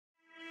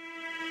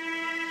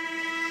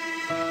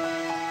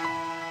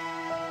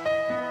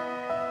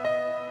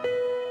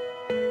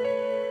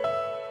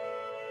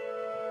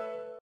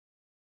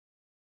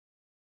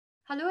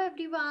Hello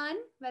everyone,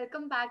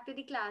 welcome back to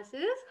the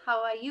classes.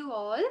 How are you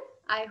all?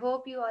 I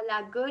hope you all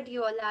are good,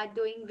 you all are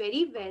doing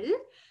very well.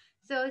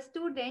 So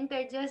student,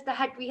 it's just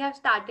that we have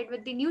started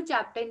with the new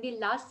chapter in the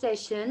last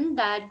session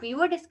that we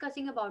were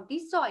discussing about the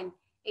soil.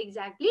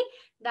 Exactly,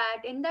 that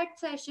in that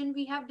session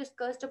we have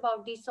discussed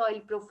about the soil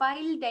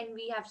profile, then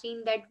we have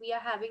seen that we are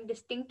having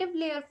distinctive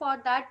layer for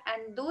that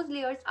and those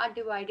layers are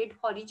divided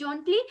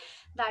horizontally.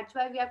 That's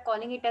why we are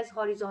calling it as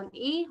horizon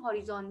A,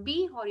 horizon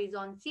B,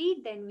 horizon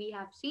C. Then we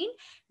have seen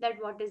that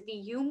what is the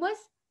humus,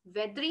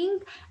 weathering,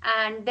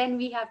 and then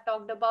we have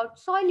talked about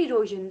soil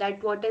erosion,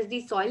 that what is the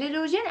soil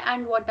erosion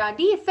and what are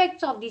the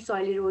effects of the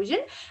soil erosion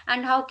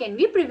and how can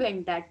we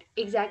prevent that.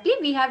 Exactly,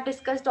 we have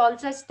discussed all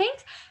such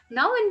things.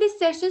 Now in this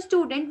session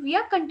student, we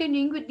are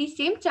continuing with the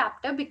same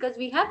chapter because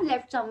we have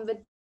left some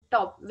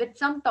with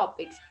some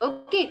topics.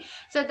 Okay,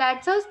 so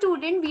that's our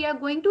student, we are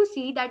going to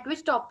see that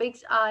which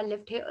topics are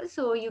left here.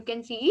 So you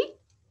can see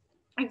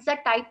it's the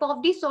type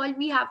of the soil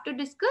we have to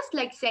discuss,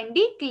 like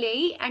sandy,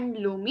 clay and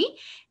loamy.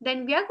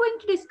 Then we are going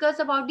to discuss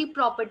about the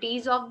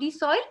properties of the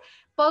soil,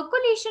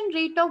 percolation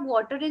rate of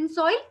water in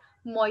soil,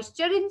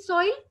 moisture in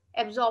soil,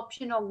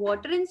 absorption of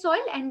water in soil,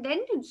 and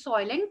then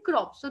soil and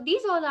crops. So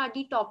these all are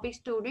the topic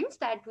students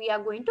that we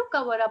are going to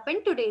cover up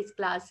in today's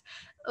class.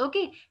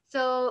 Okay,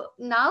 so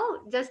now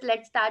just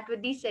let's start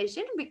with the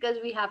session because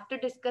we have to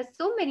discuss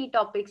so many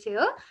topics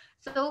here.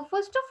 So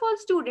first of all,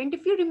 student,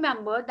 if you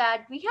remember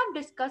that we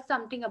have discussed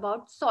something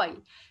about soil.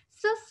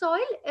 So soil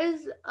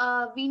is,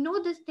 we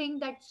know this thing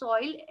that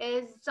soil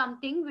is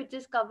something which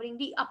is covering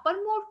the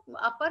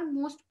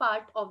uppermost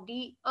part of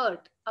the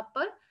earth,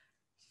 upper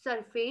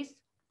surface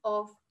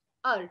of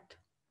earth.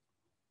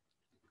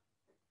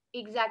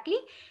 Exactly.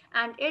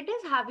 And it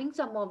is having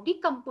some of the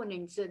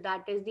components,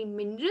 that is the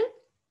mineral,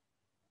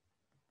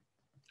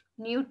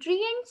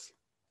 nutrients,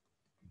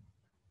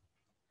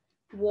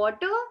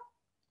 water,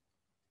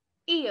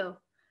 air.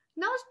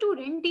 Now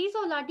student, these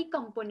all are the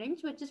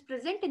components which is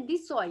present in the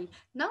soil.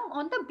 Now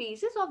on the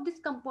basis of this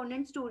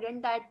component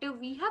student, that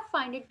we have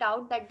find it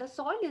out that the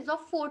soil is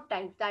of four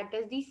types, that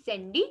is the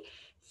sandy,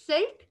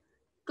 silt,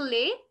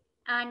 clay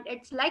and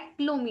it's like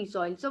loamy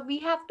soil. So we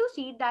have to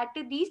see that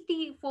these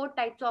four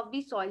types of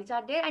the soils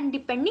are there and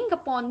depending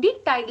upon the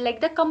type, like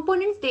the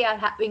components they are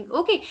having.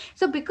 Okay,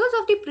 so because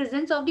of the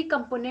presence of the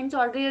components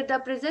or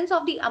the presence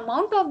of the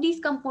amount of these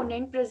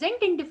components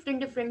present in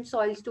different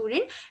soil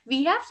student,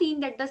 we have seen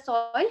that the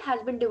soil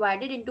has been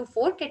divided into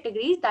four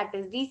categories, that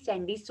is the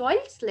sandy soil,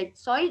 slit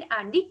soil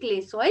and the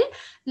clay soil,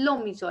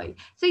 loamy soil.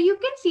 So you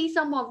can see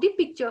some of the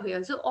picture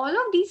here. So all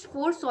of these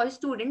four soil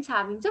students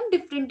having some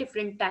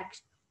different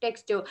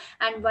texture,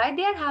 and why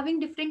they are having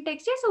different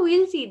texture, so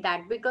we'll see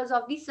that because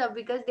of this,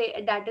 because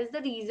they, that is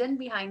the reason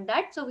behind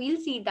that, so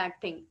we'll see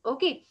that thing.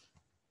 Okay,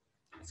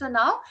 so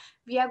now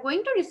we are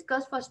going to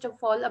discuss first of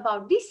all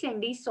about the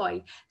sandy soil.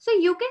 So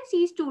you can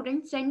see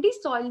students, sandy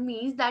soil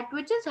means that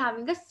which is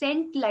having a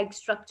sand like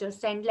structure.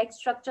 Sand like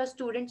structure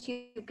students,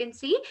 you can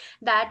see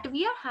that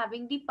we are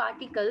having the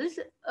particles,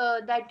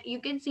 that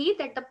you can see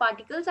that the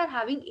particles are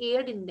having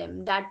air in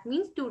them. That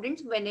means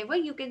students, whenever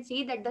you can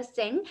see that the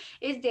sand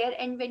is there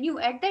and when you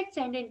add that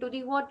sand into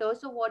the water,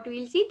 so what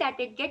we'll see that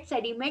it gets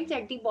sediments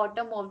at the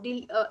bottom of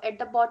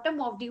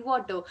the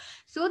water.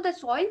 So the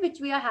soil which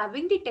we are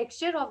having the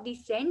texture of the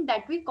sand,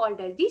 that we called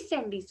as the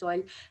sandy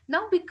soil.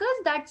 Now because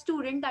that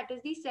student, that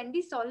is the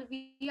sandy soil,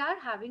 we are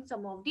having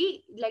some of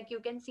the, like you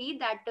can see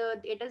that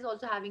it is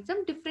also having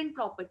some different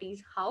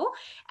properties. How?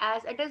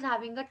 As it is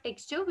having a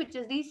texture which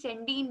is the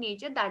sandy in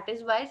nature, that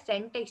is why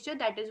sand texture,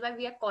 that is why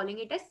we are calling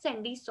it as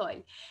sandy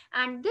soil.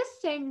 And this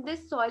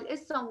soil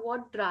is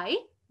somewhat dry,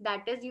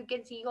 that is you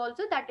can see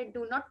also that it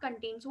do not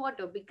contains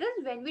water, because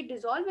when we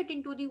dissolve it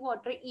into the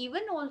water,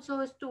 even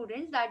also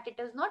students, that it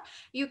is not,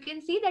 you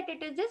can see that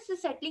it is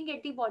just settling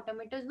at the bottom,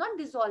 it is not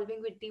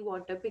dissolving with the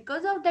water.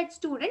 Because of that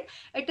student,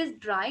 it is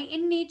dry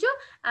in nature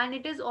and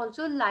it is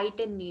also light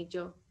in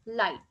nature.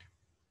 Light.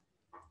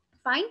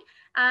 Fine.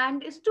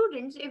 And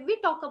students, if we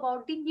talk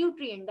about the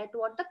nutrient, that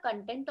what the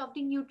content of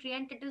the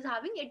nutrient it is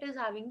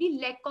having the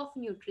lack of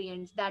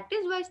nutrients. That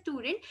is why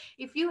student,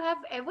 if you have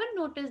ever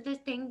noticed this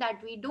thing,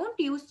 that we don't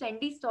use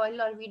sandy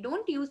soil or we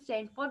don't use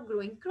sand for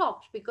growing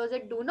crops, because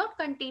it do not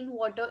contain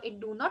water, it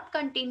do not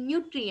contain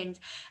nutrients.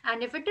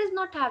 And if it is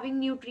not having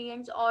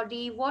nutrients or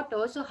the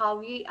water, so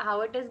how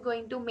it is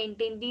going to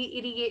maintain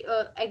the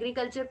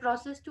agriculture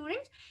process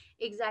students?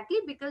 Exactly,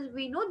 because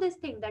we know this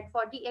thing that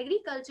for the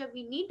agriculture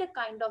we need a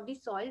kind of the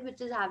soil which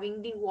is having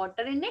the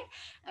water in it.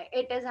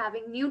 It is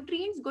having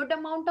nutrients, good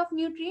amount of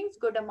nutrients,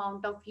 good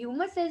amount of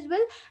humus as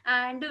well,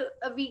 and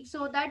we,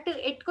 so that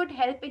it could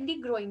help in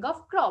the growing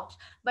of crops.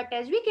 But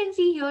as we can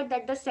see here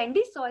that the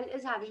sandy soil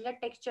is having a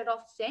texture of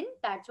sand,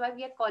 that's why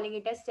we are calling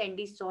it as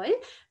sandy soil,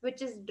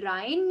 which is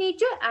dry in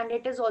nature and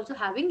it is also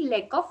having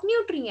lack of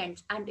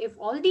nutrients. And if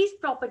all these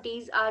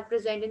properties are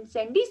present in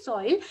sandy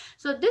soil,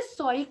 so this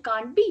soil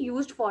can't be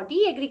used for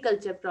the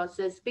agriculture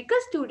process,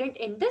 because student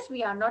in this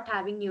we are not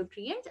having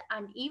nutrients,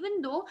 and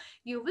even though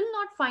you will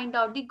not find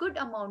out the good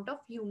amount of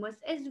humus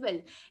as well.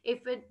 If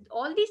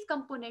all these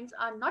components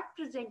are not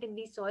present in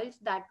the soils,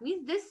 that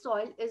means this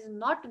soil is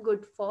not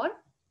good for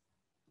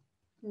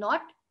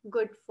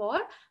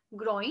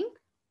growing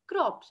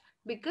crops,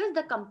 because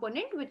the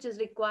component which is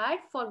required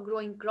for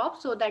growing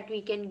crops so that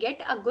we can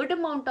get a good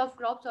amount of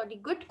crops or the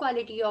good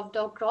quality of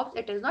the crops,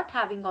 it is not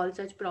having all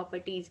such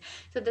properties.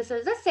 So this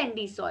is the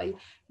sandy soil.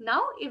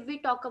 Now if we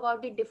talk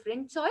about the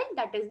different soil,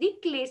 that is the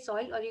clay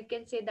soil, or you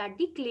can say that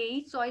the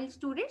clayey soil,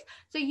 students.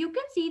 So you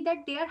can see that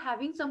they are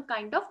having some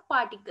kind of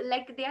particle,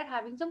 like they are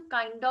having some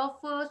kind of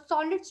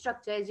solid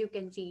structure, as you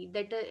can see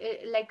that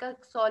like a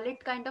solid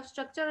kind of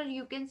structure, or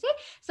you can say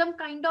some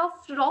kind of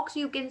rocks,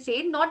 you can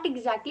say. Not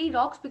exactly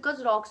rocks,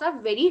 because rocks are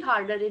very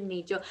harder in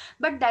nature,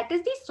 but that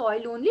is the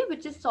soil only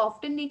which is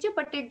soft in nature,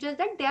 but it's just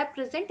that they are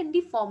present in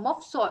the form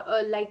of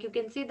soil, like you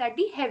can say that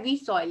the heavy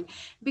soil.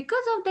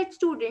 Because of that,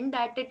 student,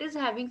 that it is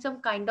having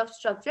some kind of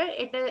structure,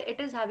 it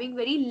is having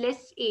very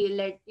less air,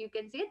 like you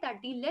can say that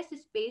the less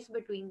space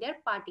between their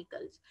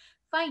particles.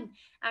 Fine.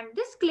 And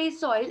this clay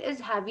soil is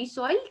heavy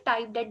soil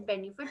type that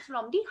benefits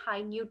from the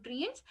high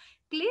nutrients.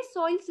 Clay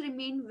soils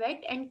remain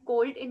wet and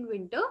cold in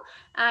winter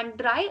and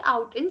dry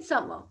out in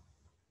summer.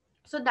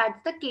 So that's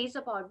the case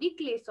about the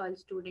clay soil,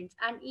 students.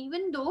 And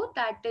even though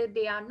that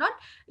they are not,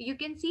 you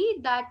can see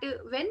that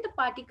when the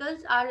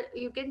particles are,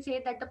 you can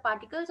say that the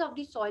particles of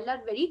the soil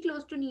are very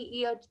close to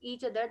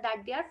each other,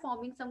 that they are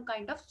forming some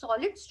kind of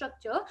solid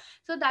structure.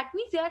 So that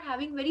means they are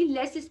having very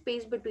less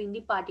space between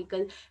the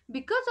particle.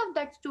 Because of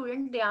that,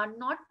 student, they are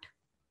not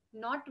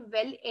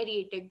well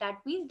aerated.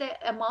 That means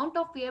the amount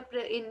of air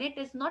in it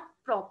is not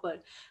proper,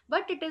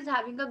 but it is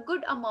having a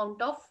good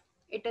amount of,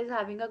 it is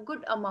having a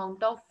good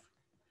amount of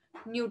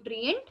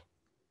nutrient,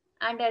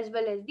 and as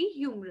well as the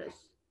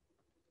humerus,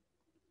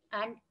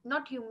 and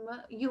not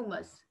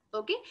humus.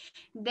 Okay.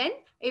 Then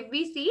if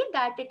we see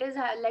that it is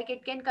like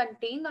it can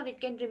contain or it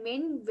can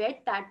remain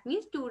wet, that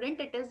means, student,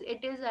 it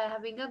is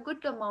having a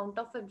good amount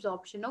of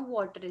absorption of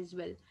water as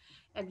well.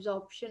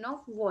 Absorption of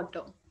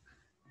water.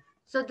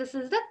 So this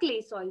is the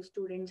clay soil,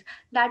 students.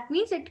 That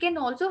means it can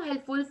also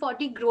helpful for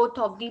the growth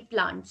of the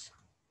plants,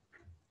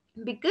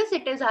 because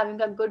it is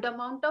having a good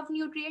amount of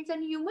nutrients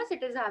and humus.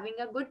 It is having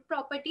a good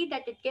property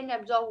that it can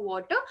absorb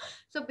water.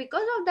 So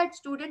because of that,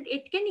 student,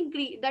 it can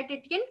increase that,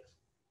 it can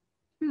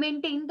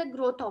maintain the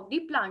growth of the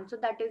plant. So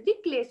that is the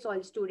clay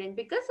soil, student.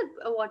 Because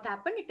what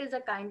happened, it is a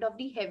kind of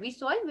the heavy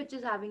soil which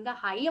is having a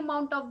high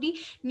amount of the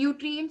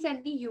nutrients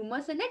and the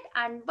humus in it,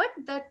 and but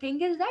the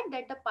thing is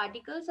that the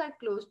particles are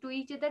close to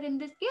each other in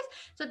this case.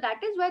 So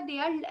that is why they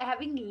are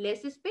having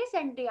less space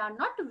and they are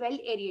not well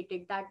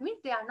aerated. That means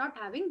they are not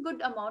having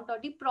good amount or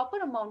the proper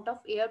amount of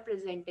air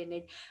present in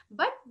it.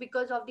 But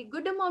because of the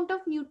good amount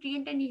of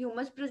nutrient and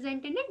humus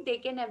present in it, they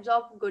can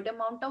absorb good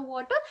amount of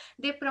water.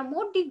 They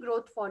promote the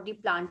growth for the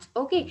plants.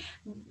 Okay.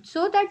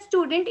 So that,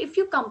 student, if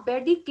you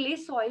compare the clay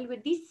soil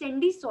with the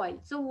sandy soil,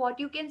 so what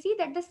you can see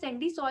that the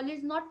sandy soil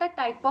is not the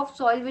type of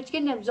soil which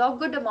can absorb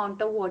good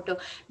amount of water,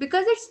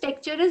 because its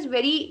texture is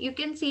very, you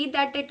can see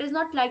that it is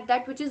not like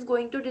that which is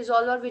going to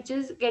dissolve or which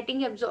is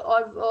getting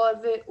absorbed, or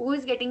who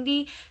is getting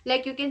the,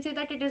 like you can say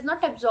that it is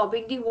not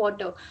absorbing the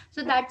water.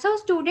 So that's how,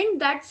 student,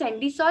 that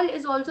sandy soil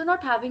is also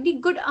not having the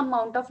good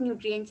amount of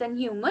nutrients and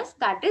humus.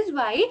 That is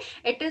why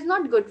it is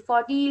not good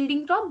for the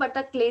yielding crop, but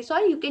the clay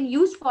soil you can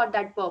use for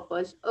that purpose.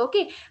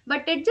 Okay.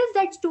 But it's just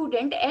that,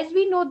 student, as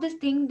we know this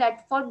thing,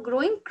 that for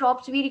growing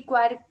crops we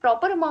require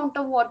proper amount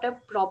of water,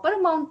 proper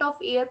amount of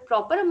air,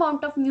 proper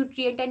amount of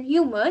nutrient and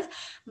humus.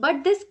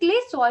 But this clay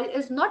soil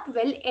is not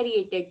well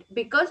aerated.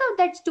 Because of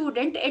that,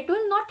 student, it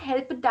will not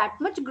help that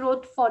much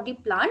growth for the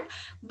plant.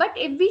 But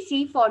if we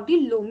see for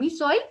the loamy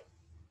soil,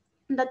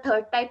 the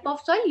third type of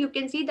soil, you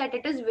can see that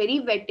it is very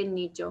wet in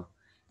nature.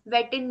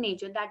 Wet in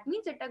nature, that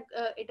means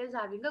it is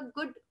having a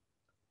good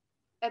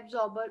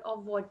absorber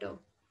of water,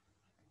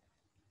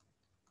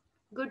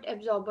 good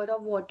absorber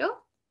of water.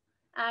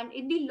 And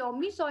in the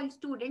loamy soil,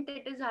 student,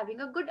 it is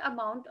having a good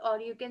amount, or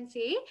you can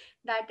say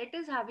that it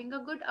is having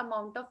a good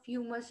amount of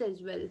humus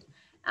as well,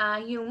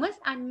 humus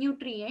and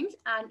nutrients,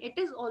 and it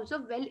is also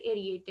well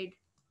aerated.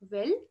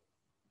 Well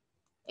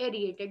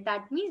aerated,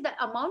 that means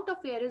the amount of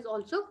air is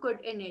also good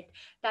in it.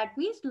 That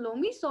means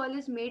loamy soil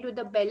is made with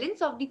the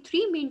balance of the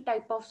three main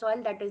type of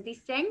soil, that is the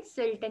sand,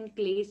 silt and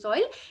clay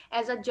soil.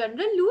 As a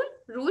general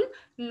rule,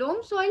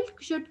 loam soil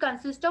should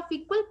consist of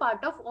equal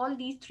part of all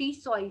these three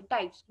soil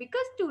types.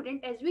 Because,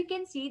 student, as we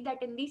can see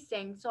that in the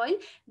sand soil,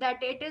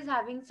 that it is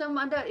having some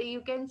other,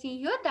 you can see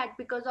here that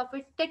because of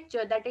its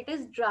texture, that it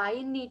is dry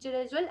in nature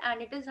as well,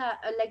 and it is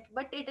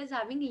but it is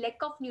having lack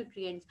of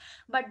nutrients.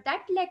 But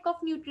that lack of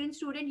nutrients,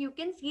 student, you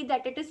can see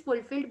that it is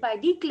fulfilled by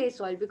the clay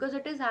soil, because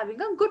it is having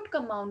a good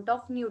amount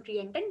of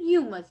nutrient and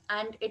humus,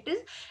 and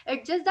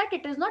it's just that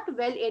it is not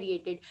well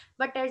aerated.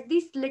 But as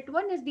the slit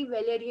one is the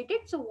well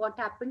aerated, so what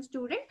happens,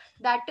 student,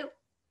 that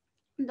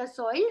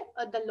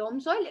The loam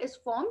soil is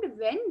formed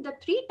when the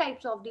three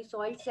types of the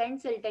soil,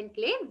 sand, silt and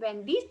clay,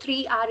 when these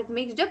three are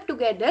mixed up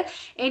together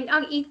in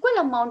an equal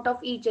amount of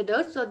each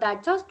other. So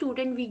that's how,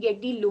 student, we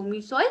get the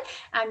loamy soil.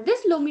 And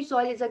this loamy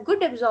soil is a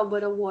good absorber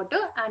of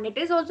water, and it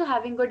is also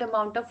having good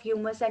amount of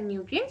humus and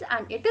nutrients,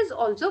 and it is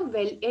also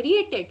well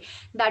aerated.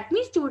 That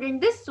means,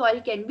 student, this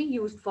soil can be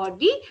used for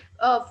the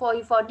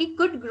for the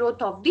good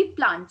growth of the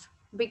plants,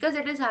 because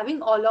it is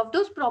having all of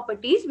those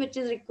properties which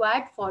is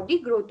required for the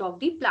growth of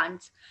the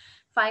plants.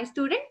 Fine,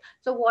 student.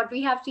 So what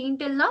we have seen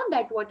till now,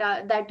 that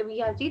we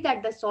have seen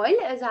that the soil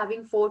is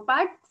having four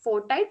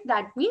types.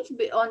 That means,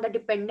 on the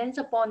dependence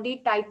upon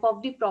the type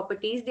of the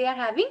properties they are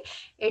having.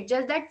 It's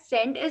just that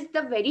sand is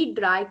the very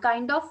dry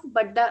kind of,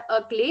 but the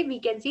clay, we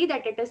can see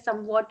that it is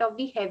somewhat of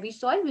the heavy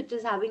soil which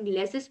is having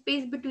less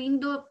space between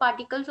the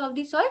particles of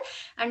the soil,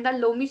 and the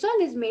loamy soil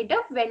is made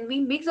up when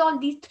we mix all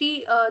these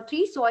three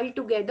soil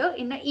together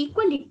in an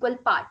equal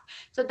part,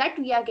 so that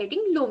we are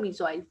getting loamy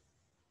soil.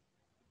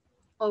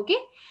 Okay,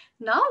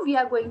 now we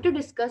are going to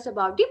discuss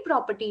about the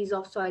properties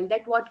of soil,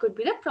 that what could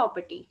be the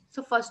property.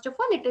 So first of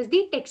all, it is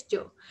the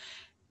texture.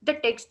 The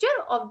texture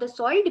of the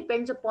soil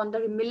depends upon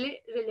the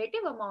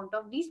relative amount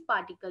of these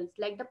particles,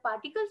 like the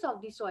particles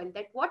of the soil,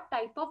 that what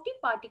type of the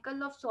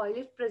particle of soil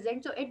is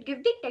present, so it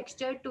gives the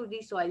texture to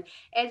the soil.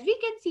 As we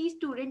can see,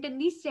 student, in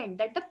the sand,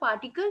 that the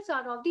particles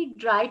are of the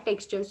dry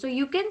texture. So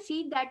you can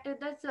see that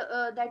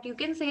that you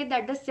can say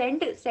that the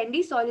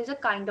sandy soil is a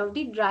kind of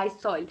the dry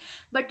soil.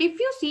 But if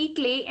you see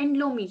clay and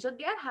loamy, so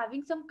they are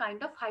having some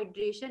kind of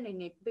hydration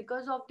in it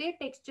because of their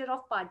texture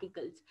of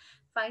particles.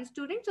 Fine,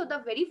 students. So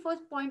the very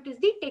first point is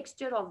the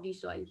texture of the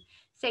soil.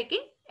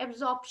 Second,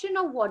 absorption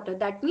of water.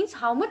 That means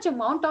how much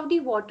amount of the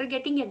water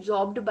getting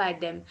absorbed by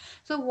them.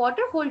 So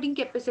water holding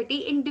capacity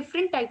in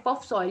different type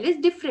of soil is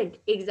different.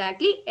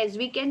 Exactly, as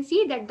we can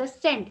see that the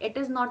sand, it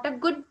is not a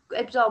good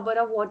absorber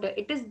of water.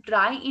 It is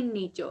dry in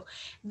nature.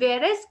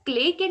 Whereas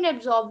clay can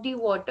absorb the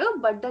water,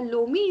 but the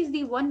loamy is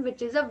the one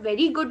which is a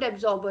very good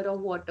absorber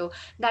of water.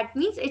 That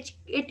means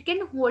it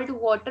can hold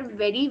water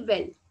very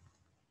well.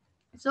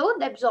 So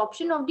the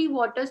absorption of the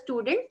water,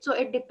 student, so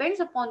it depends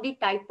upon the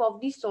type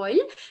of the soil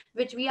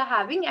which we are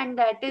having, and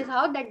that is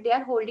how that they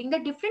are holding the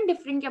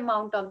different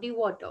amount of the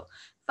water.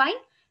 Fine.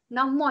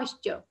 Now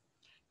moisture.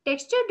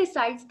 Texture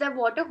decides the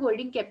water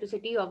holding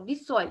capacity of the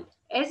soil.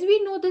 As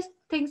we know this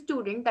thing,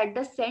 student, that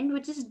the sand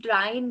which is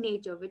dry in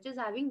nature, which is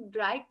having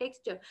dry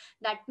texture,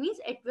 that means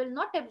it will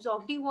not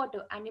absorb the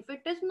water. And if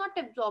it is not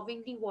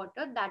absorbing the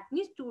water, that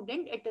means,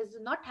 student, it is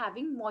not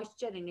having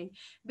moisture in it.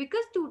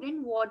 Because,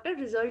 student, water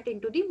result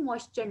into the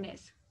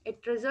moistureness. It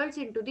results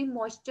into the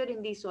moisture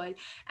in the soil,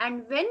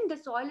 and when the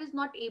soil is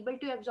not able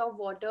to absorb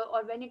water,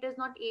 or when it is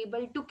not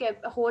able to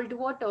hold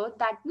water,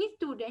 that means,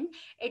 student,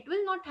 it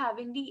will not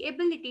having the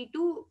ability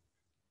to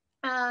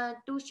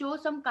show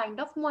some kind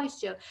of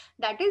moisture.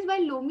 That is why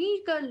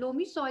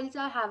loamy soils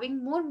are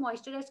having more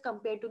moisture as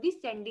compared to the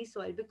sandy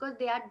soil, because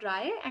they are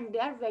drier and they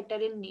are wetter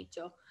in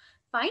nature.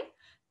 Fine.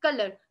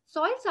 Color.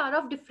 Soils are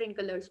of different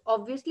colors.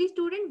 Obviously,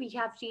 student, we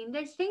have seen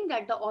this thing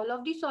that all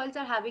of the soils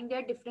are having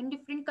their different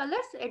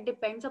colors. It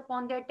depends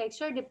upon their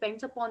texture,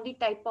 depends upon the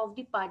type of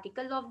the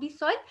particle of the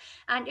soil,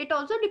 and it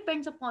also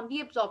depends upon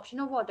the absorption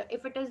of water.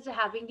 If it is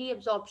having the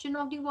absorption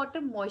of the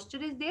water,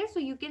 moisture is there, so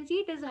you can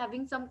see it is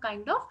having some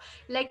kind of,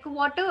 like,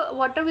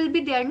 water will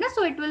be there na,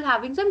 so it will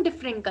having some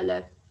different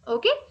color.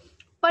 Okay.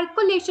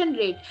 Percolation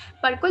rate.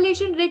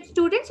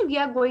 Students, we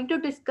are going to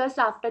discuss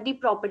after the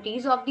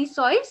properties of the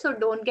soil, so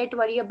don't get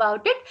worry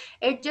about it.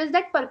 It's just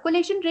that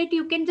percolation rate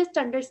you can just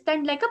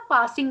understand like a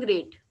passing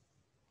rate.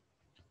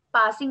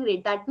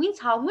 That means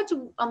how much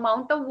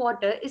amount of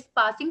water is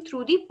passing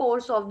through the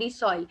pores of the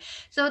soil.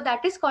 So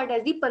that is called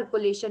as the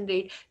percolation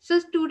rate. So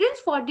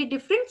students, for the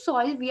different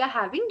soil, we are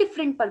having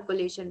different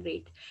percolation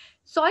rate.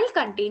 Soil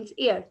contains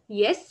air.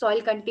 Yes,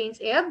 soil contains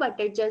air, but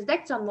it's just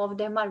that some of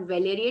them are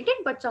well aerated,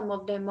 but some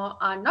of them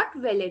are not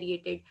well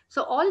aerated.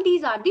 So all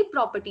these are the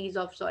properties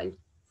of soil.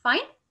 Fine.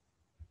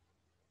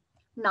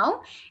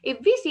 Now, if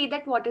we see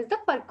that what is the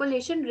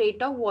percolation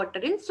rate of water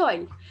in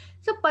soil.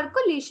 So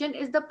percolation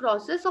is the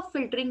process of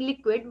filtering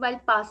liquid while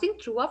passing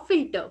through a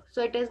filter.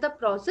 So it is the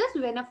process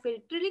when a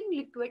filtering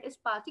liquid is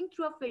passing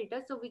through a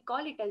filter. So we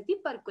call it as the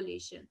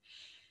percolation.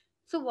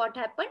 So what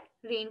happened?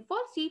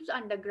 Rainfall seeps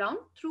underground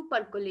through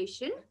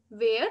percolation,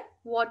 where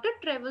water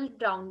travels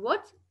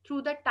downwards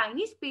through the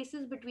tiny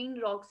spaces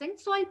between rocks and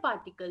soil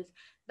particles.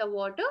 The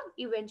water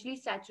eventually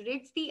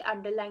saturates the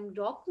underlying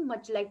rock,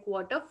 much like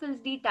water fills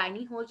the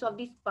tiny holes of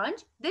the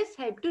sponge. This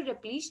helps to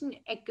replenish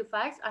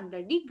aquifers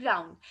under the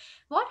ground.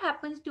 What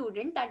happens,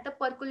 student, that the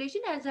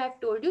percolation, as I have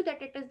told you,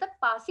 that it is the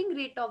passing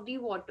rate of the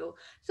water.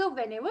 So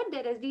whenever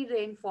there is the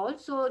rainfall,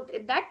 so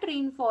that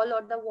rainfall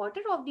or the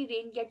water of the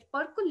rain gets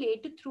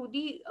percolated through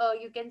the,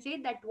 you can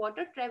say that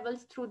water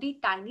travels through the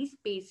tiny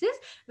spaces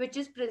which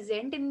is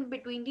present in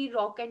between the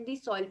rock and the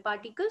soil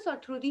particles, or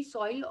through the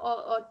soil,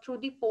 or through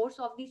the pores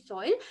of the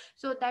soil,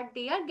 so that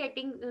they are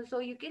getting, so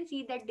you can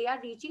see that they are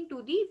reaching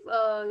to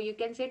the, you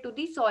can say, to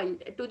the soil,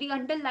 to the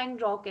underlying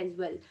rock as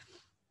well.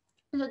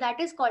 So that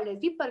is called as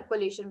the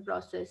percolation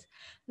process.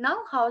 Now,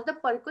 how's the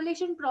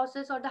percolation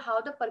process, or the how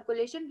the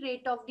percolation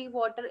rate of the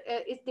water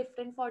is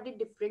different for the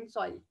different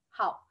soil?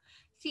 How?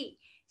 See,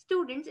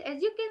 students,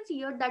 as you can see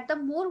here, that the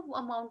more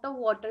amount of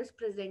water is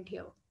present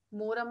here,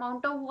 more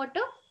amount of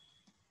water,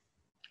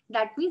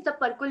 that means the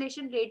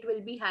percolation rate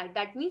will be high.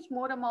 That means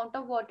more amount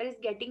of water is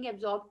getting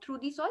absorbed through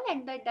the soil,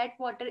 and that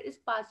water is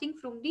passing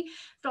from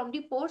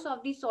the pores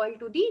of the soil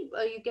to the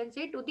you can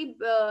say to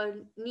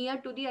the near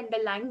to the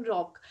underlying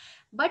rock.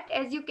 But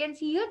as you can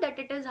see here, that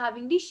it is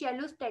having the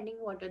shallow standing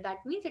water,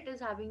 that means it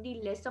is having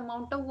the less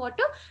amount of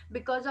water.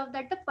 Because of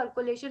that, the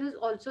percolation is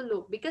also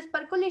low, because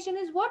percolation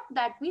is what,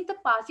 that means the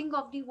passing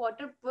of the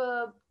water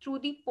through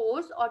the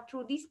pores or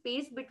through the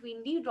space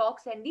between the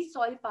rocks and the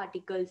soil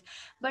particles.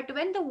 But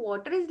when the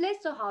water is less,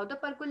 so how the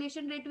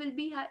percolation rate will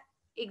be high?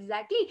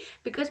 Exactly,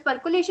 because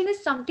percolation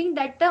is something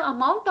that the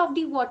amount of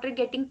the water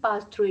getting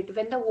passed through it.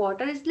 When the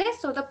water is less,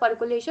 so the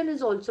percolation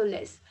is also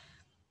less.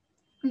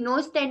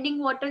 No standing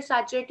water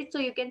saturated, so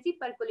you can see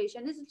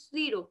percolation is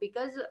zero,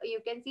 because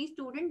you can see,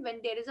 student, when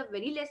there is a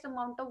very less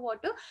amount of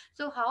water,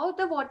 so how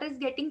the water is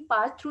getting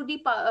passed through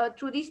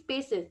the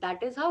spaces,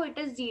 that is how it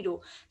is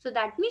zero. So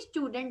that means,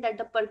 student, that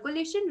the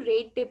percolation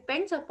rate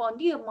depends upon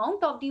the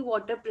amount of the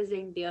water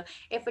present there.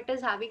 If it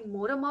is having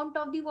more amount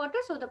of the water,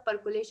 so the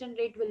percolation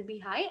rate will be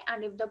high,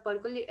 and if the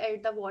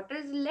water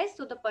is less,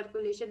 so the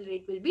percolation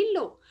rate will be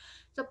low.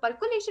 So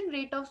percolation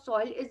rate of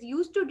soil is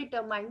used to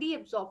determine the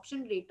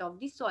absorption rate of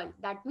the soil.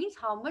 That means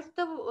how much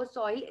the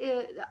soil,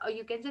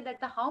 you can say that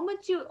how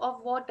much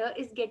of water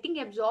is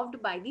getting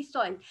absorbed by the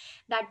soil.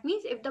 That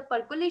means if the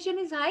percolation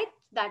is high,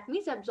 that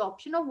means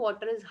absorption of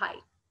water is high.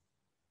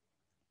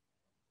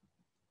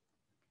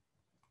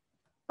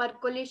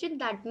 Percolation,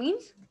 that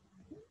means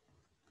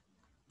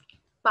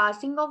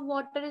passing of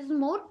water is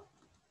more.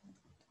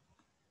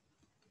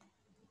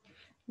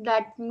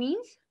 That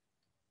means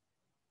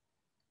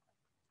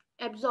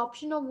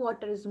absorption of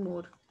water is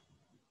more.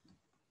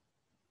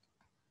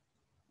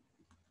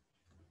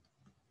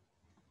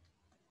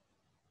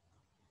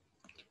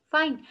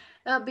 Fine,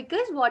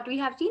 because what we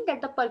have seen, that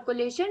the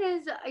percolation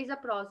is a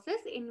process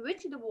in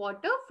which the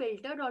water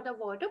filtered, or the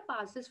water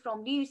passes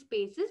from the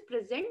spaces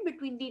present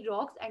between the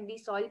rocks and the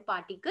soil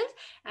particles.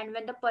 And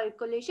when the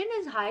percolation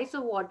is high,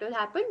 so what will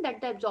happen,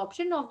 that the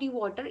absorption of the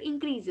water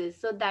increases.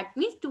 So that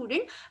means,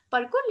 student,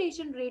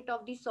 percolation rate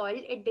of the soil,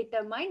 it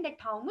determines that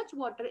how much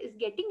water is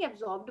getting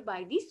absorbed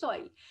by the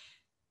soil.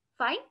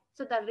 Fine.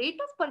 So the rate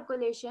of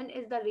percolation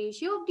is the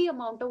ratio of the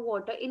amount of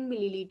water in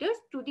milliliters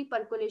to the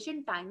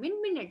percolation time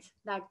in minutes.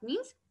 That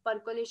means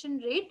percolation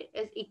rate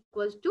is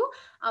equals to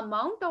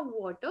amount of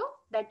water,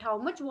 that how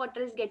much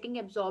water is getting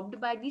absorbed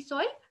by the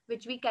soil,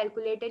 which we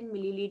calculate in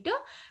milliliter,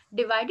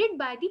 divided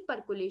by the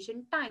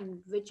percolation time,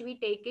 which we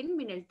take in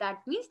minutes.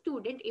 That means,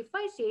 student, if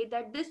I say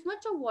that this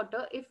much of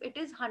water, if it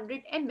is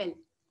 100 ml,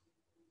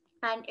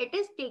 and it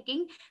is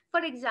taking,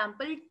 for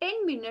example,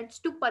 10 minutes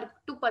to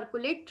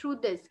percolate through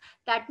this,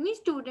 that means,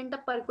 student, the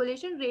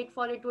percolation rate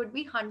for it would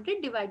be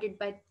 100 divided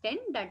by 10,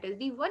 that is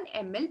the 1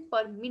 ml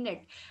per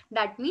minute.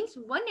 That means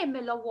 1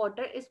 ml of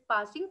water is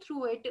passing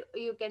through it,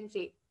 you can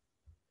say.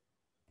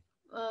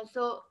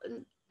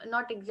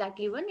 Not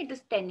exactly 1, it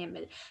is 10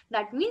 ml.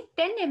 That means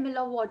 10 ml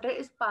of water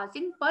is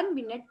passing per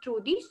minute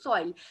through the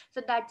soil.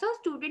 So that's how,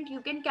 student,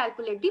 you can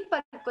calculate the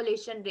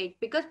percolation rate,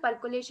 because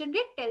percolation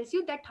rate tells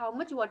you that how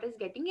much water is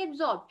getting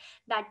absorbed.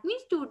 That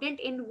means, student,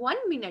 in 1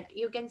 minute,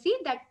 you can see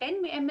that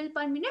 10 ml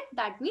per minute,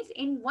 that means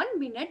in 1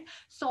 minute,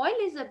 soil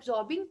is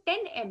absorbing 10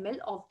 ml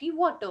of the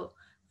water.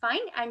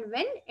 Fine. And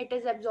when it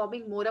is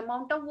absorbing more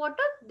amount of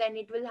water, then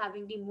it will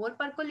having the more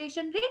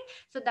percolation rate.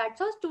 So that's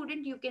how,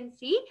 student, you can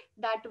see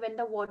that when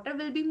the water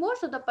will be more,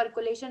 so the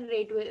percolation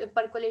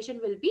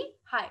will be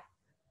high.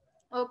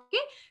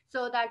 Okay,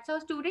 so that's how,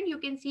 student, you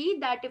can see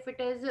that if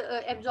it is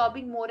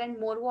absorbing more and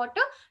more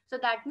water, so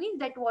that means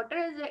that water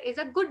is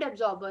a good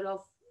absorber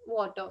of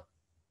water.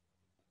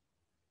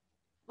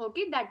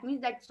 Okay, that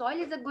means that soil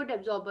is a good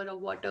absorber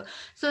of water.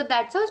 So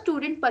that's how,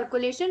 student,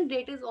 percolation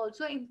rate is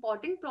also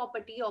important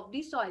property of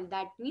the soil.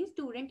 That means,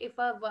 student, if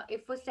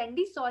a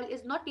sandy soil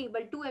is not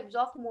able to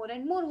absorb more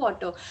and more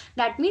water,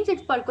 that means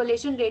its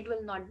percolation rate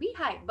will not be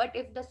high. But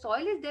if the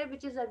soil is there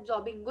which is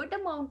absorbing good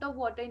amount of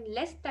water in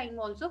less time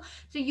also,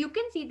 so you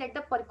can see that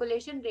the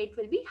percolation rate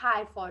will be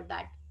high for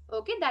that.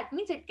 Okay, that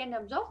means it can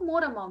absorb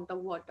more amount of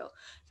water.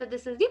 So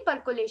this is the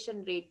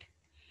percolation rate.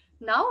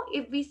 Now,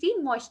 if we see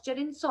moisture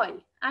in soil,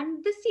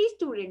 and the C,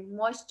 student,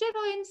 moisture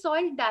in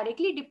soil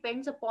directly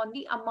depends upon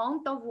the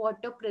amount of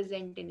water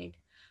present in it.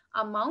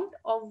 Amount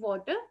of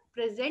water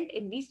present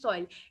in the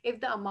soil.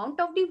 If the amount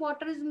of the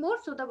water is more,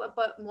 so the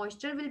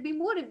moisture will be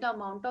more. If the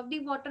amount of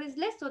the water is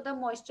less, so the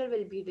moisture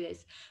will be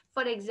less.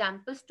 For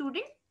example,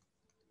 student,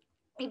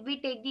 if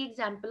we take the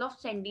example of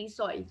sandy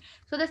soil,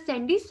 so the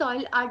sandy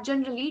soil are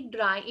generally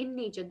dry in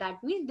nature.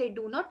 That means they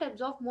do not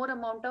absorb more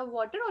amount of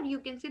water, or you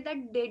can say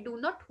that they do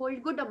not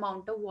hold good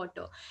amount of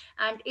water.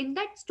 And in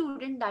that,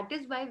 student, that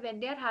is why when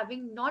they are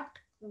having not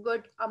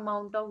good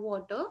amount of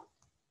water,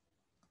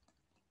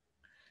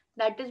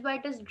 That is why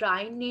it is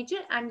dry in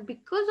nature, and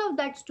because of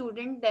that,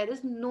 student, there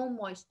is no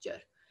moisture.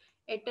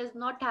 It is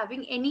not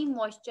having any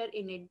moisture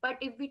in it. But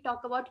if we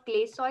talk about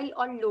clay soil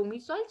or loamy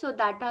soil, so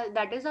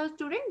that is our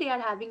student, they are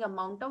having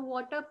amount of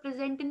water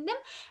present in them,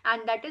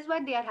 and that is why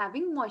they are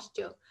having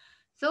moisture.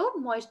 So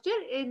moisture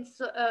in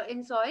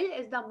soil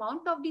is the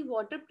amount of the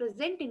water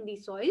present in the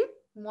soil.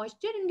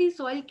 Moisture in the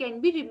soil can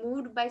be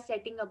removed by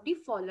setting up the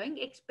following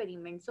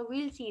experiment. So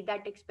we'll see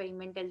that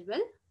experiment as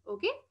well.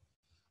 Okay.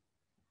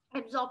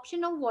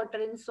 Absorption of water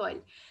in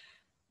soil.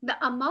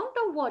 The amount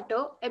of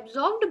water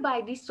absorbed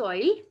by the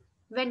soil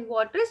when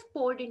water is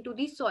poured into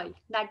the soil.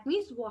 That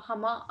means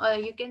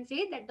you can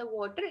say that the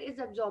water is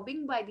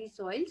absorbing by the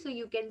soil. So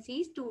you can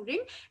see,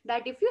 student,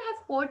 that if you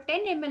have poured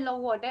 10 ml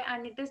of water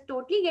and it is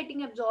totally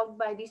getting absorbed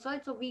by the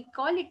soil, so we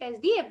call it as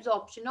the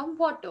absorption of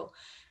water.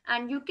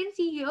 And you can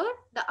see here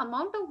the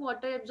amount of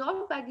water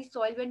absorbed by the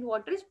soil when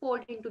water is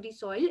poured into the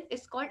soil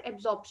is called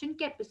absorption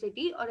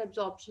capacity or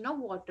absorption of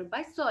water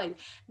by soil.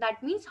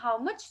 That means how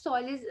much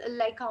soil is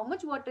how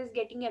much water is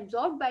getting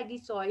absorbed by the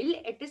soil,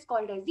 it is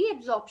called as the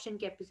absorption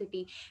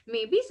capacity.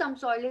 Maybe some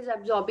soil is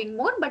absorbing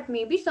more, but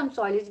maybe some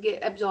soil is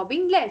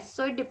absorbing less,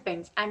 so it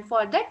depends. And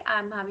for that I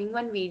am having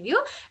one video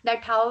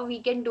that how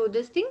we can do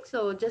this thing,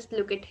 so just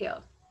look it here.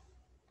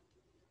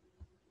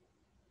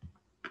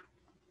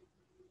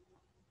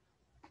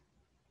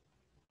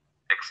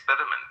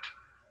 Experiment: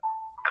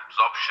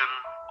 absorption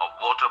of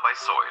water by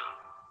soil.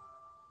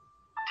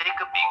 Take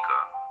a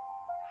beaker,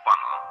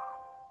 funnel,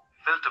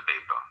 filter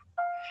paper,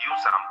 few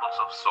samples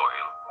of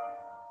soil,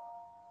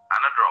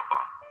 and a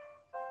dropper.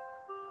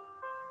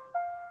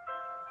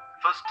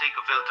 First take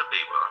a filter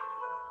paper,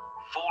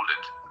 fold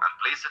it and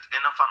place it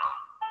in a funnel.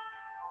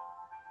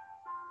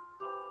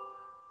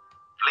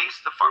 Place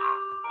the funnel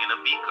in a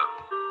beaker.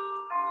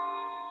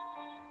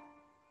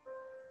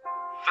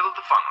 Fill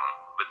the funnel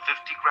with 50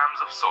 grams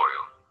of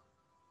soil.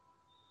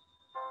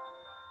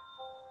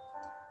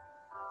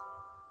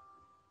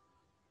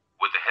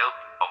 With the help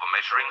of a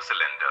measuring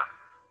cylinder,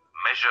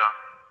 measure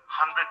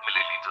 100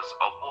 milliliters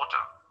of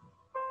water.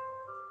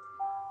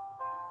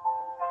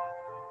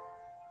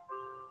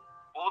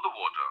 Pour the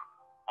water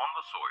on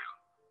the soil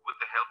with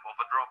the help of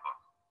a dropper.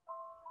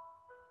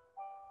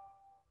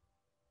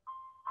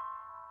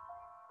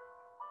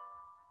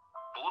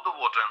 Pour the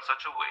water in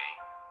such a way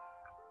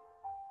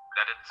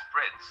that it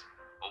spreads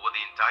over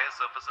the entire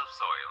surface of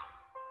soil.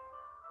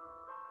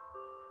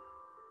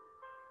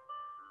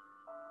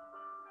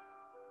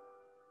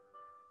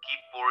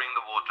 Keep pouring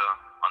the water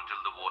until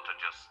the water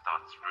just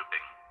starts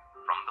dripping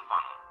from the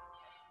funnel.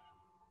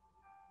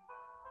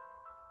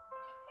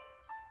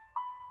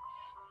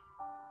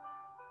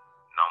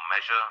 Now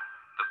measure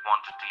the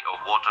quantity of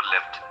water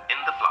left in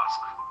the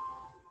flask.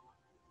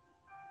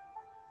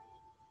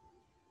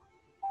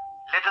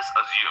 Let us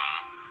assume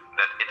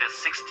that it is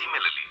 60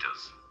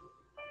 milliliters.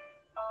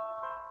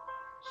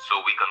 So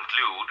we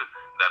conclude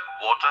that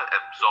water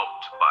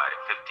absorbed by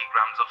 50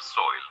 grams of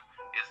soil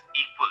is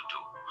equal to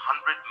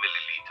 100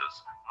 milliliters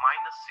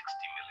minus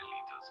 60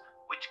 milliliters,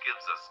 which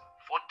gives us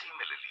 40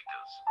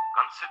 milliliters.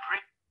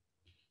 Considering,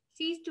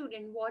 see,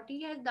 student, what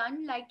he has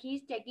done, like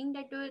he's checking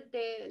that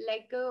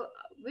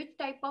which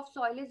type of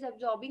soil is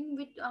absorbing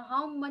with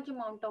how much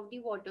amount of the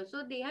water.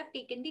 So they have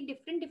taken the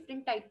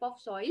different type of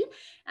soil,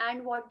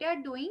 and what they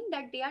are doing,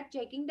 that they are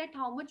checking that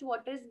how much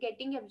water is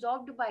getting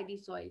absorbed by the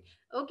soil.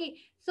 Okay,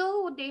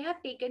 so they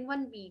have taken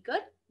one beaker,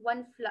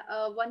 one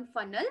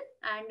funnel,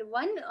 and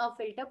one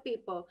filter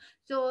paper.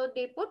 So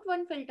they put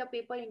one filter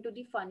paper into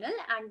the funnel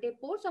and they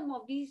pour some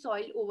of the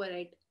soil over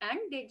it, and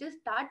they just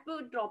start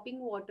dropping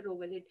water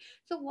over it.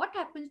 So what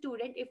happens,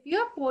 student, if you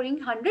are pouring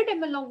 100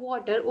 ml of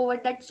water over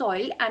that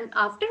soil, and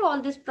after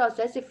all this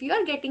process, if you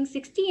are getting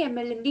 60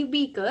 ml in the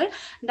beaker,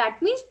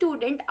 that means,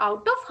 student,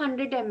 out of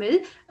 100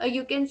 ml,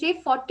 you can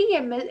say 40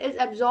 ml is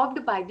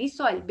absorbed by the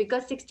soil,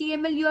 because 60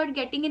 ml you are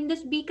getting in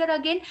this beaker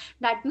again.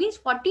 That means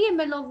 40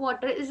 ml of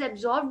water is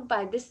absorbed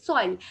by this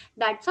soil.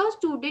 That's how,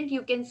 student,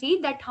 you can see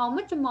that how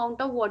much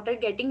amount of water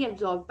getting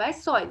absorbed by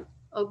soil.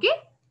 Okay.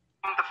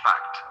 the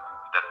fact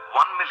that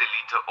 1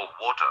 milliliter of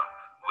water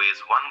weighs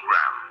 1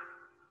 gram,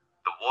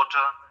 the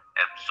water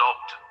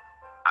absorbed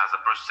as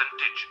a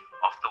percentage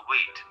of the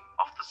weight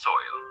of the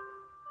soil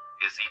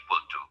is equal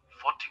to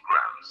 40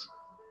 grams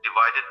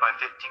divided by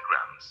 50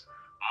 grams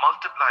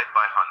multiplied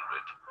by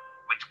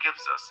 100, which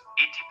gives us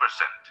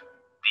 80%.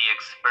 The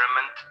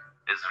experiment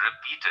is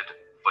repeated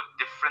for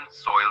different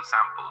soil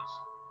samples.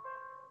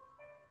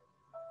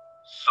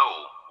 So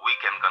we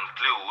can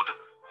conclude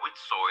which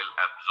soil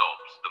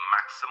absorbs the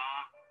maximum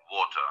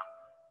water,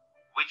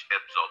 which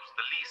absorbs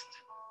the least.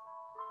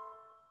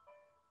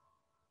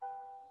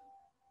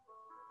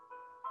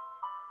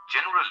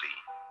 Generally,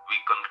 we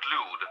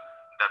conclude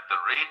that the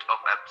rate of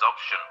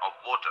absorption of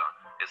water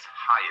is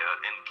higher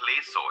in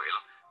clay soil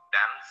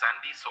than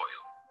sandy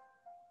soil.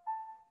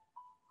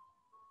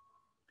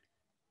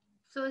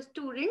 So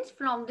students,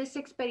 from this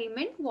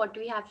experiment, what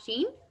we have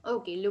seen,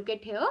 okay, look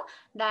at here,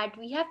 that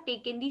we have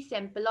taken the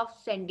sample of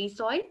sandy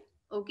soil,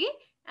 okay,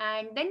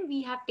 and then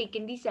we have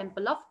taken the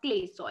sample of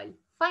clay soil.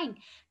 Fine.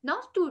 Now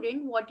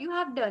student, what you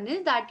have done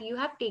is that you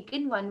have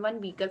taken one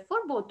beaker for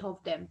both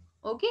of them.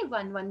 Okay,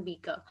 one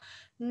beaker.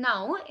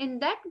 Now in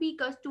that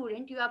beaker,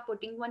 student, you are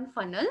putting one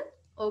funnel.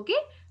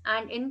 Okay,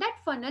 and in that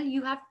funnel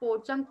you have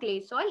poured some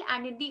clay soil,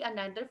 and in the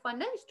another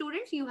funnel,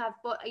 students, you have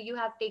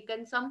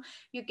taken some,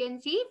 you can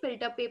see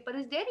filter paper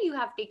is there, you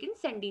have taken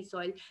sandy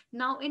soil.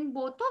 Now in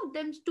both of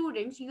them,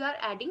 students, you are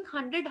adding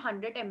 100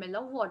 ml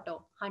of water.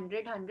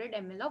 100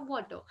 ml of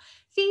water.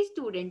 See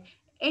student,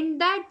 in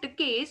that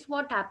case,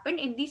 what happened,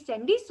 in the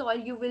sandy soil,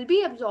 you will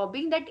be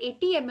absorbing that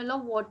 80 ml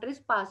of water is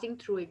passing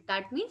through it.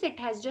 That means it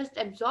has just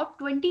absorbed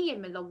 20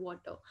 ml of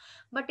water.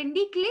 But in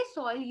the clay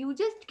soil, you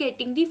just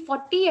getting the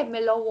 40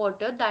 ml of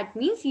water. That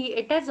means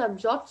it has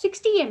absorbed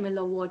 60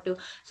 ml of water.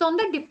 So on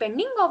the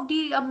depending of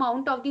the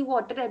amount of the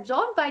water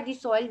absorbed by the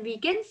soil, we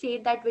can say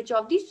that which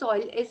of the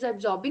soil is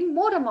absorbing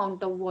more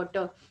amount of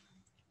water.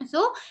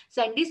 So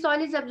sandy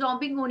soil is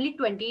absorbing only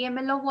 20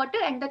 ml of water,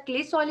 and the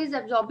clay soil is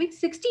absorbing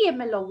 60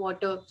 ml of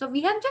water. So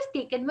we have just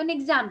taken one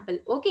example.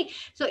 Okay.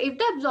 So if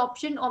the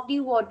absorption of the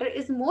water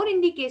is more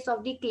in the case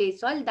of the clay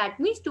soil, that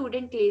means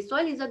student, clay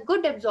soil is a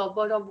good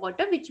absorber of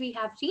water, which we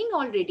have seen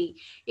already.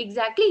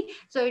 Exactly.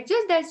 So it's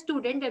just that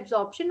student,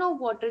 absorption of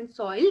water in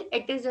soil,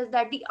 it is just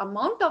that the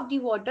amount of the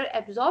water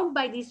absorbed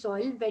by the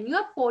soil when you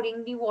are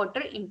pouring the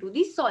water into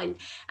the soil,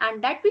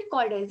 and that we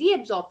called as the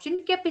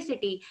absorption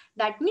capacity.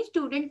 That means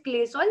student,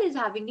 clay soil is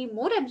having the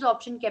more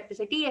absorption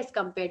capacity as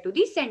compared to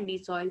the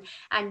sandy soil.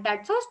 And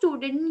that's how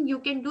student, you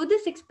can do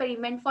this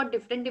experiment for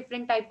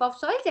different type of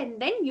soils, and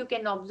then you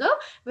can observe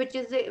which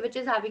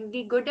is having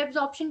the good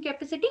absorption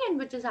capacity and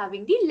which is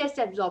having the less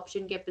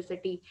absorption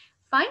capacity.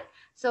 Fine.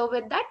 So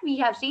with that, we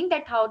have seen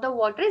that how the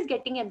water is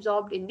getting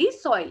absorbed in the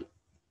soil.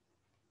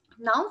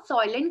 Now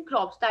soil and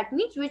crops, that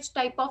means which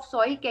type of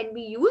soil can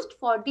be used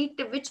for the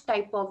which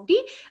type of the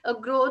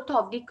growth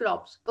of the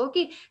crops.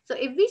 Okay, so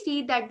if we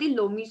see that the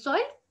loamy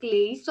soil,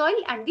 clay soil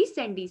and the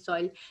sandy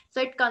soil,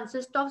 so it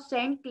consists of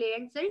sand, clay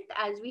and silt.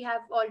 As we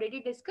have already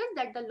discussed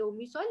that the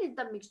loamy soil is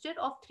the mixture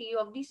of three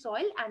of the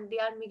soil, and they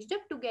are mixed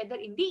up together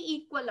in the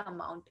equal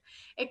amount.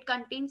 It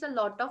contains a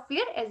lot of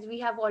air, as we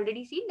have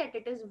already seen that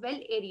it is well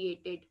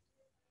aerated.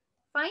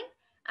 Fine.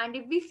 And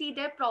if we see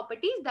their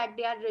properties, that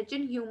they are rich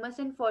in humus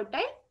and fertile,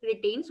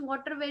 retains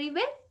water very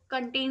well,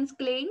 contains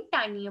clay in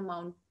tiny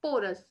amount,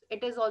 porous.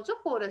 It is also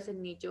porous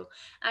in nature.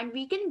 And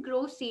we can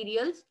grow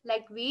cereals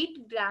like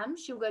wheat, gram,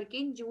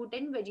 sugarcane, jute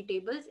and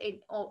vegetables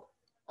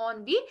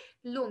on the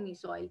loamy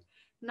soil.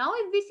 Now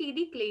if we see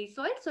the clay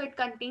soil, so it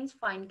contains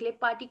fine clay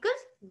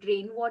particles,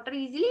 drain water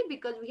easily,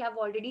 because we have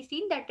already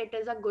seen that it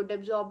is a good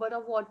absorber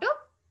of water,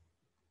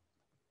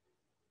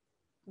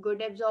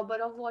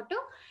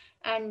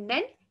 and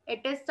then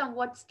it is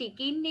somewhat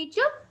sticky in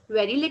nature,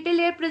 very little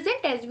air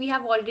present, as we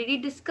have already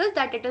discussed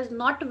that it is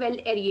not well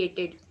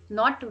aerated.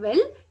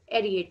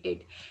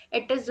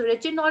 It is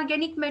rich in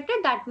organic matter,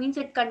 that means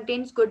it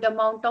contains good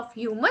amount of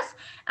humus,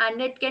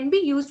 and it can be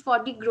used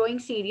for the growing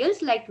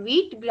cereals like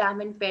wheat, gram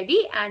and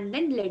paddy, and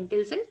then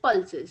lentils and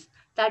pulses.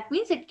 That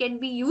means it can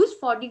be used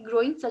for the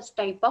growing such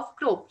type of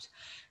crops.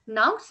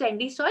 Now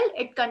sandy soil,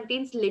 it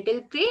contains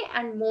little clay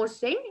and more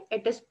sand.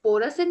 It is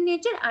porous in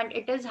nature, and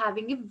it is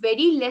having a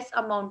very less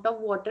amount of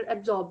water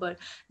absorber.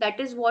 That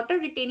is, water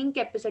retaining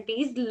capacity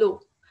is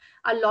low.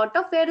 A lot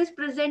of air is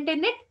present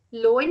in it,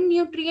 low in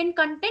nutrient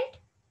content,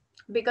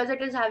 because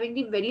it is having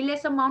the very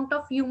less amount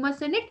of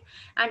humus in it,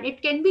 and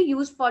it can be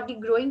used for the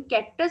growing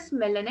cactus,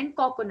 melon and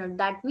coconut.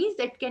 That means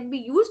it can be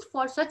used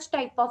for such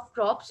type of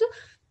crops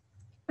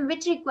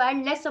which require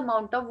less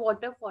amount of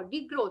water for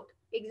the growth.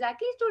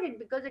 Exactly student,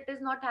 because it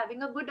is not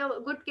having a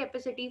good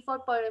capacity for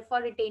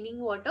retaining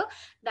water.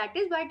 That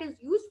is why it is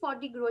used for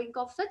the growing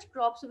of such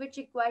crops which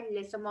require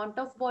less amount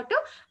of water.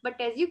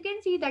 But as you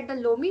can see that the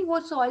loamy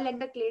soil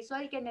and the clay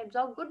soil can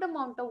absorb good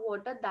amount of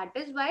water. That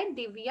is why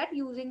we are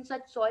using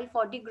such soil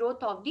for the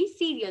growth of the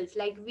cereals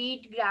like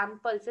wheat, gram,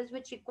 pulses,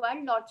 which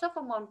require lots of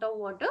amount of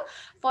water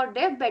for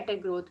their better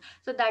growth.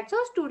 So that's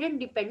how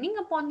student, depending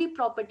upon the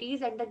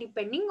properties and the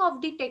depending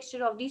of the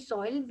texture of the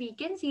soil, we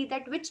can see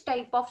that which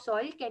type of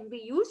soil can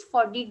be used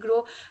for the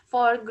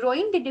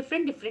growing the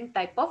different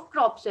type of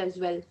crops as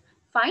well.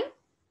 Fine.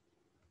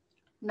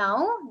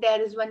 Now there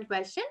is one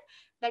question,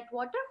 that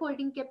water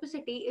holding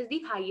capacity is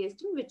the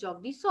highest in which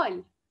of the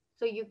soil.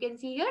 So you can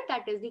see here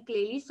that is the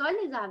clayey soil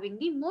is having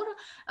the more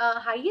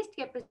highest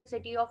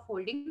capacity of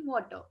holding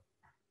water.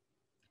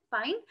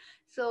 Fine.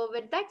 So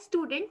with that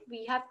student,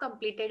 we have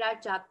completed our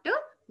chapter.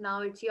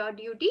 Now it's your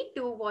duty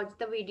to watch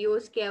the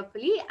videos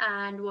carefully,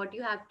 and what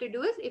you have to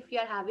do is, if you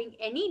are having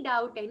any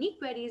doubt, any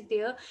queries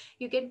there,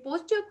 you can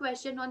post your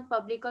question on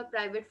public or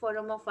private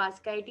forum of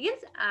Ask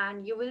IITians,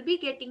 and you will be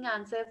getting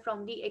answer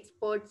from the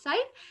expert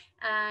side.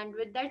 And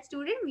with that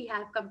student, we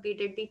have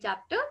completed the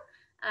chapter.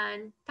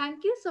 And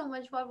thank you so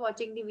much for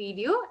watching the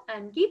video,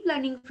 and keep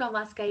learning from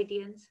Ask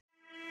IITians.